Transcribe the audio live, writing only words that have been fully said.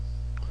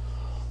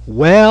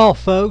Well,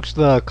 folks,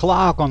 the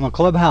clock on the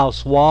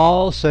clubhouse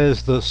wall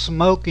says the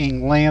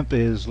smoking lamp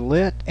is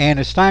lit, and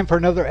it's time for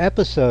another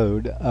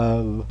episode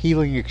of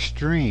Healing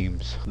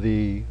Extremes,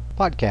 the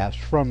podcast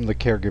from the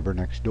caregiver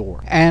next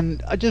door.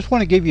 And I just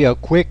want to give you a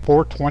quick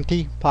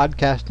 420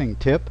 podcasting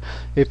tip.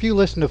 If you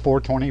listen to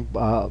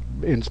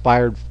 420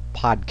 inspired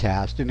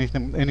podcast,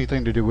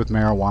 anything to do with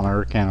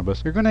marijuana or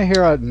cannabis, you're going to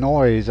hear a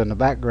noise in the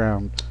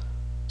background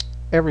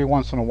every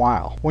once in a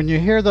while. When you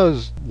hear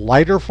those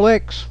lighter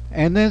flicks,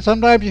 and then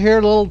sometimes you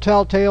hear little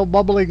telltale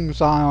bubbling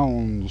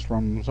sounds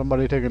from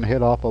somebody taking a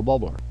hit off a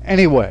bubbler.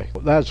 Anyway,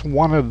 that's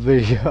one of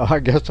the, I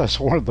guess that's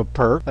one of the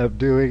perks of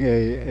doing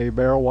a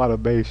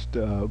marijuana-based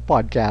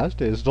podcast,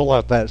 is to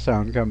let that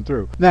sound come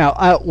through.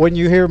 Now, when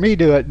you hear me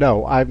do it,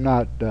 no, I'm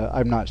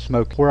not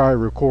smoking. Where I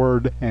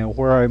record and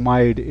where I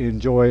might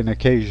enjoy an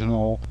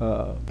occasional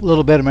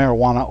little bit of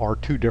marijuana are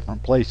two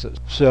different places.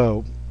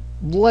 So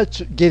let's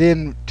get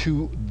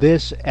into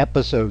this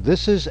episode.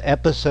 This is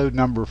episode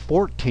number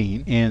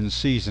 14 in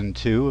season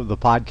 2 of the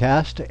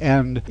podcast,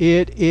 and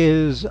it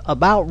is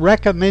about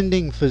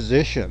recommending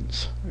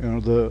physicians. You know,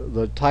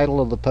 the title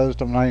of the post,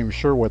 I'm not even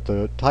sure what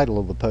the title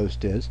of the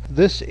post is.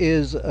 This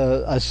is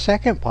a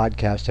second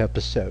podcast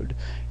episode,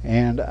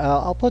 and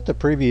I'll put the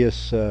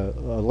previous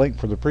link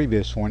for the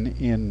previous one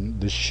in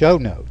the show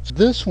notes.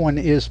 This one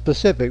is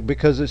specific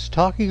because it's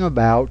talking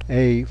about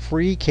a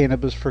free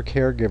Cannabis for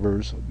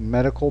Caregivers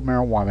medical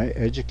marijuana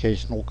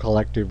educational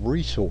collective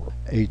resource,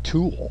 a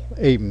tool,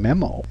 a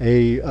memo,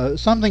 a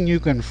something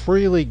you can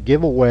freely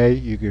give away,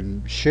 you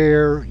can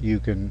share, you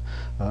can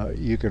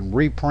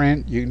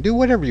reprint, you can do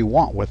whatever you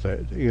want with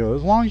it. You know,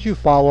 as long as you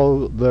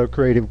follow the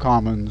Creative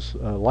Commons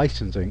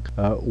licensing,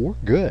 we're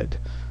good.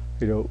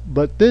 You know,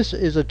 but this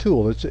is a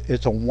tool.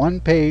 It's a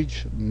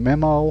one-page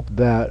memo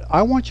that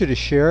I want you to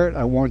share it.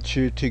 I want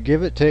you to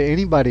give it to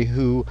anybody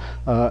who,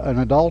 an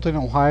adult in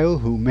Ohio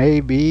who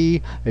may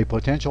be a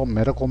potential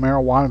medical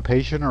marijuana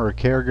patient or a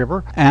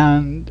caregiver,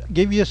 and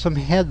give you some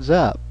heads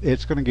up.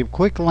 It's going to give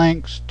quick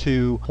links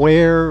to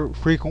where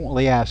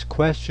frequently asked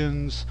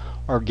questions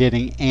are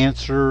getting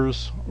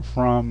answers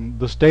from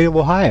the state of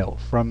Ohio,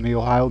 from the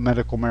Ohio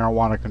Medical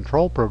Marijuana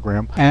Control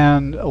Program.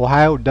 And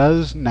Ohio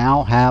does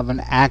now have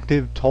an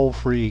active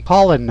toll-free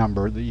call-in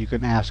number that you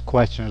can ask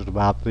questions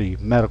about the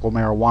medical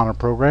marijuana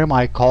program.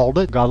 I called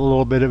it, got a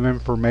little bit of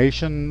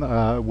information,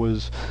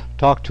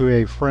 talked to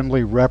a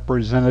friendly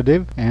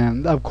representative,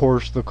 and of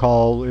course the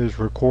call is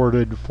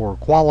recorded for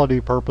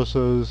quality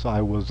purposes.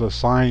 I was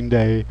assigned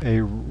a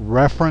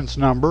reference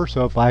number,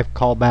 so if I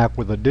call back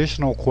with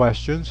additional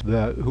questions,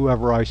 that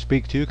whoever I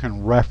speak to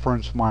can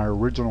reference my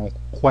original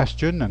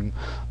question and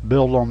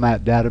build on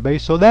that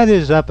database. So that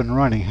is up and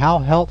running. How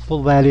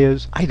helpful that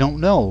is, I don't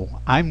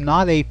know. I'm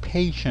not a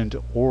patient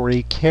or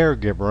a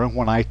caregiver, and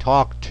when I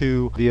talk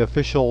to the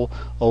official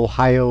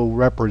Ohio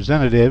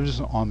representatives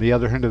on the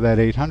other end of that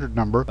 800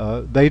 number,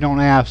 they don't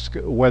ask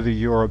whether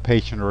you're a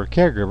patient or a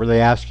caregiver.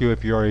 They ask you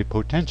if you're a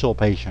potential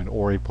patient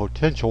or a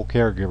potential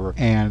caregiver,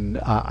 and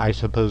I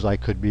suppose I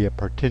could be a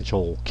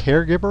potential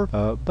caregiver,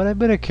 but I've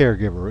been a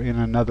caregiver in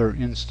another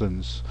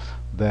instance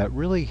that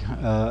really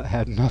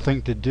had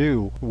nothing to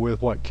do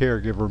with what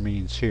caregiver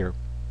means here.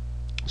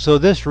 So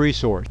this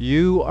resource,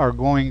 you are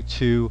going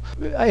to,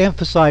 I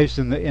emphasized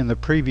in the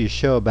previous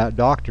show about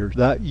doctors,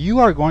 that you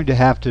are going to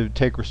have to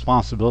take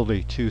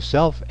responsibility to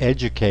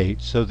self-educate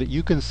so that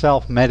you can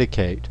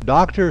self-medicate.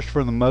 Doctors,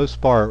 for the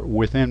most part,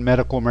 within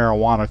medical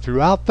marijuana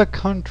throughout the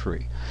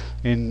country,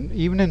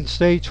 even in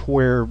states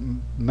where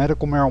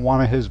medical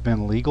marijuana has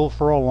been legal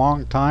for a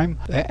long time,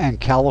 and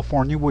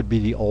California would be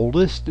the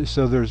oldest,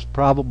 so there's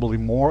probably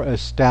more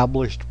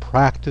established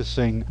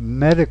practicing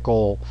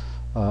medical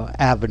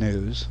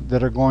avenues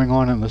that are going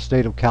on in the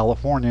state of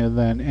California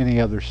than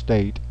any other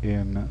state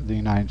in the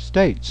United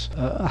States.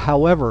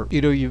 However,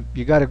 you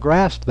got to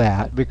grasp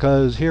that,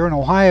 because here in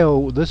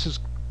Ohio, this is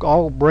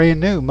all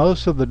brand new.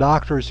 Most of the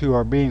doctors who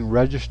are being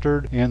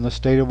registered in the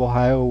state of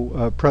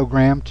Ohio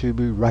program to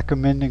be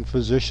recommending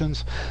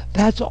physicians,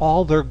 that's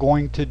all they're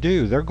going to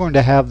do. They're going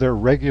to have their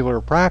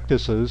regular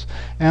practices,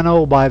 and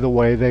oh, by the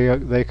way,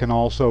 they can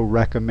also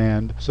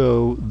recommend,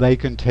 so they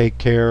can take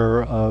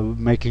care of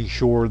making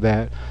sure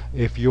that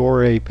if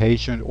you're a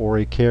patient or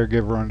a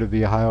caregiver under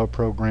the Ohio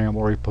program,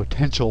 or a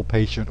potential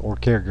patient or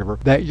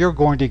caregiver, that you're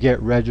going to get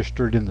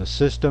registered in the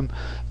system,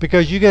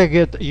 because you got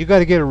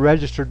to get a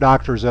registered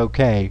doctor's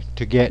okay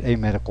to get a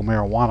medical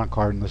marijuana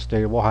card in the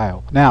state of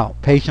Ohio. Now,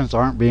 patients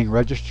aren't being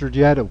registered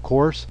yet, of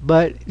course,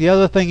 but the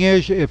other thing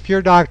is, if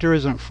your doctor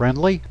isn't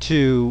friendly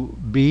to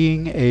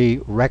being a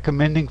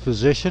recommending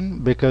physician,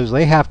 because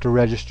they have to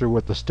register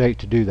with the state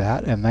to do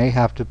that, and they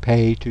have to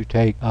pay to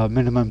take a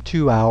minimum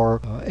 2-hour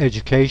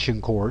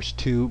education course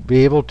to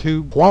be able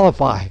to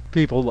qualify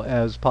people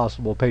as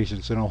possible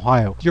patients in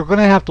Ohio, you're going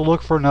to have to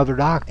look for another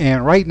doctor.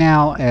 And right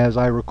now, as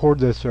I record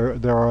this,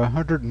 there are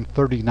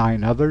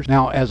 139 others.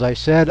 Now, as I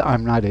said,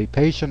 I'm not a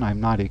patient, I'm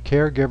not a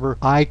caregiver.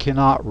 I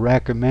cannot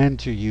recommend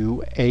to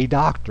you a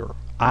doctor.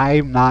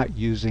 I'm not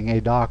using a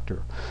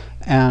doctor.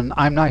 And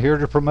I'm not here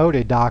to promote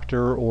a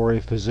doctor or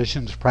a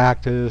physician's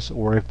practice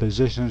or a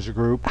physician's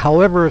group.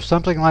 However, if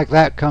something like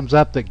that comes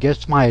up that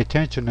gets my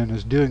attention and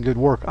is doing good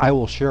work, I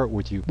will share it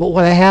with you. But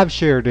what I have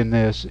shared in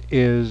this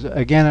is,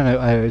 again,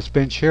 and it's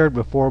been shared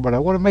before, but I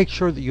want to make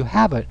sure that you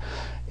have it.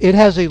 It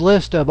has a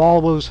list of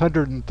all those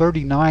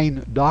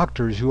 139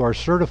 doctors who are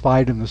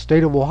certified in the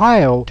state of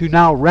Ohio to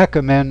now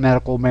recommend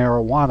medical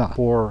marijuana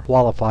for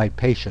qualified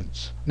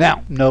patients.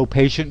 Now, no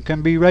patient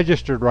can be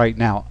registered right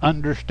now.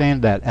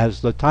 Understand that.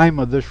 As the time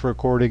of this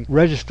recording,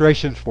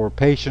 registrations for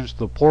patients,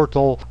 the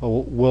portal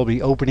will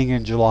be opening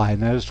in July,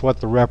 and that is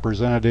what the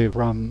representative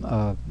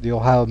from the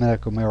Ohio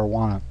Medical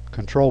Marijuana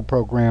Control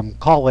Program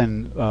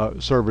call-in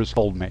service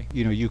told me.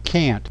 You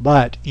can't,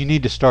 but you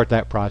need to start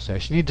that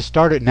process. You need to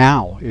start it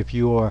now if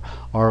you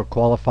are a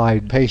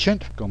qualified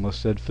patient. I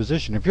almost said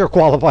physician. If you're a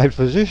qualified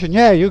physician,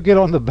 yeah, you get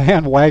on the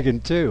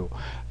bandwagon too.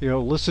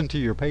 Listen to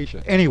your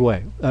patient.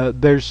 Anyway,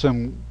 there's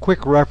some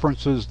quick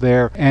references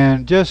there,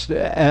 and just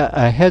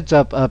a heads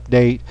up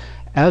update.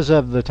 As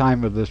of the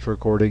time of this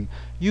recording,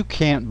 you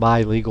can't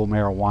buy legal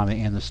marijuana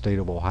in the state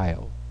of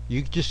Ohio.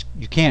 You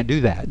can't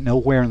do that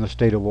nowhere in the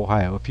state of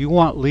Ohio. If you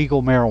want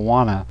legal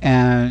marijuana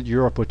and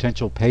you're a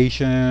potential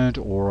patient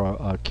or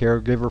a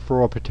caregiver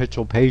for a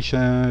potential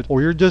patient,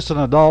 or you're just an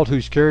adult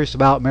who's curious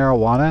about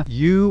marijuana,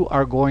 you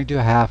are going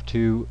to have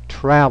to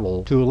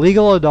travel to a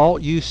legal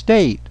adult use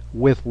state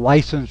with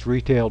licensed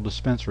retail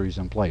dispensaries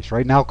in place.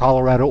 Right now,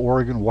 Colorado,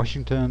 Oregon,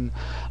 Washington,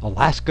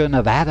 Alaska,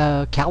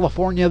 Nevada,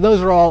 California,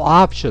 those are all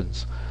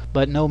options.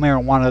 But no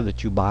marijuana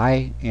that you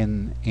buy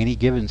in any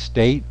given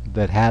state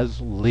that has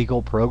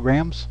legal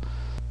programs,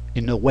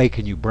 in no way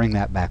can you bring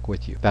that back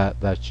with you.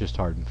 That's just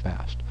hard and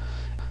fast.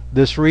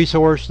 This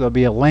resource, there'll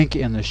be a link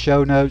in the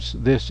show notes.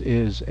 This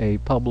is a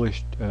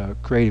published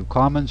Creative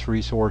Commons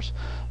resource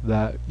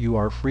that you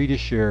are free to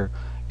share,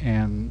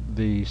 and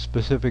the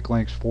specific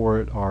links for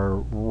it are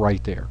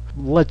right there.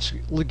 Let's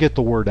get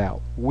the word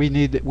out. We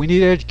need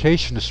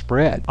education to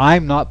spread.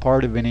 I'm not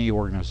part of any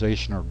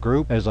organization or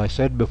group. As I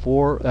said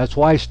before, that's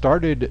why I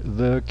started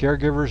the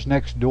Caregivers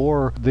Next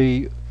Door,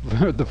 the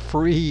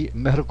free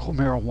medical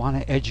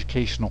marijuana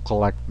educational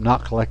collect. I'm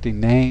not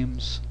collecting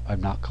names. I'm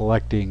not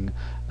collecting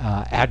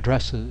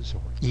addresses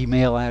or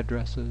email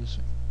addresses,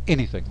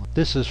 anything.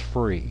 This is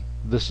free.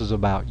 This is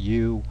about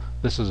you.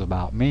 This is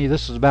about me.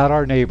 This is about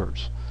our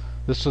neighbors.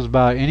 This is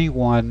about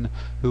anyone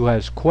who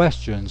has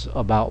questions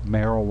about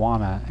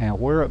marijuana and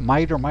where it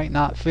might or might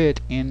not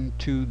fit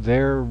into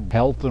their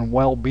health and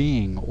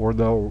well-being or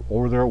their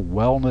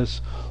wellness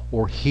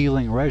or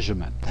healing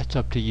regimen. That's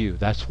up to you.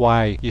 That's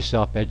why you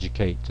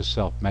self-educate to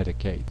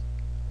self-medicate.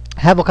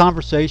 Have a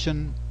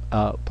conversation.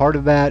 Part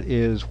of that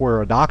is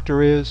where a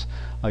doctor is.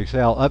 Like I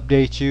say, I'll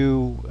update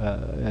you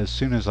as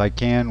soon as I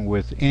can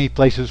with any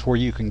places where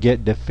you can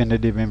get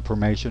definitive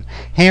information.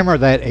 Hammer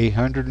that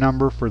 800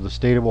 number for the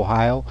state of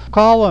Ohio.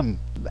 Call them.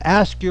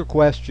 Ask your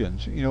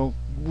questions.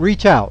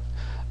 Reach out.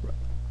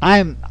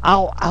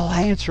 I'll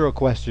answer a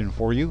question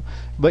for you,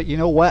 but you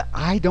know what?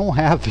 I don't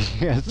have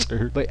the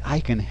answer, but I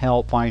can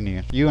help find the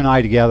answer. You and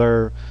I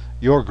together,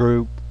 your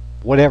group,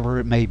 whatever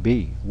it may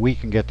be, we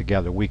can get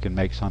together. We can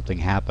make something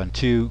happen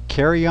to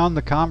carry on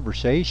the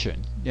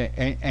conversation.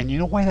 And you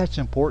know why that's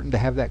important to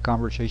have that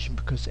conversation?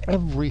 Because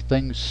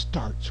everything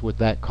starts with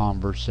that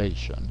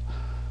conversation,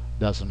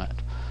 doesn't it?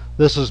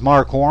 This is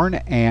Mark Horn,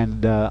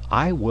 and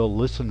I will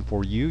listen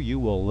for you. You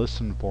will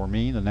listen for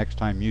me the next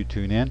time you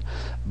tune in.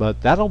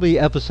 But that'll be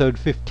episode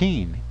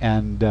 15,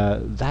 and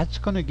that's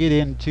going to get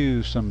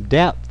into some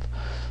depth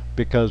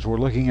because we're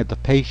looking at the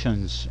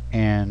patients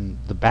and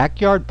the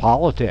backyard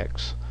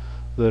politics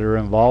that are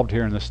involved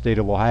here in the state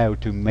of Ohio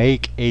to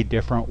make a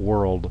different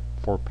world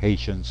for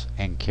patients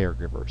and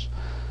caregivers.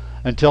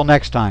 Until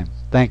next time,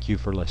 thank you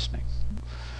for listening.